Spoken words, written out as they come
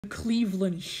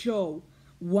Cleveland show.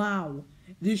 Wow,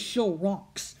 this show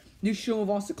rocks. This show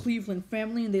involves the Cleveland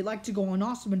family, and they like to go on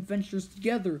awesome adventures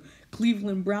together.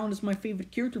 Cleveland Brown is my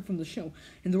favorite character from the show,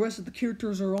 and the rest of the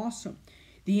characters are awesome.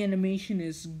 The animation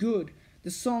is good.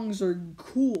 The songs are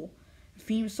cool. The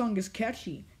theme song is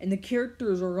catchy, and the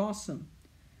characters are awesome.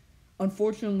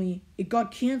 Unfortunately, it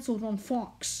got canceled on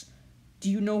Fox. Do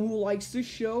you know who likes this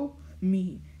show?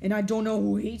 Me. And I don't know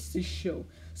who hates this show,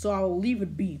 so I will leave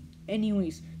it be.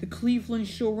 Anyways, the Cleveland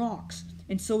show rocks,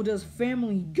 and so does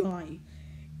Family Guy.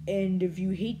 And if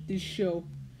you hate this show,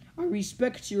 I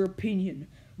respect your opinion.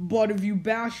 But if you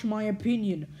bash my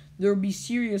opinion, there will be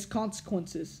serious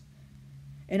consequences.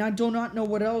 And I do not know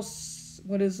what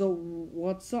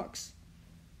sucks.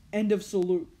 End of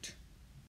salute.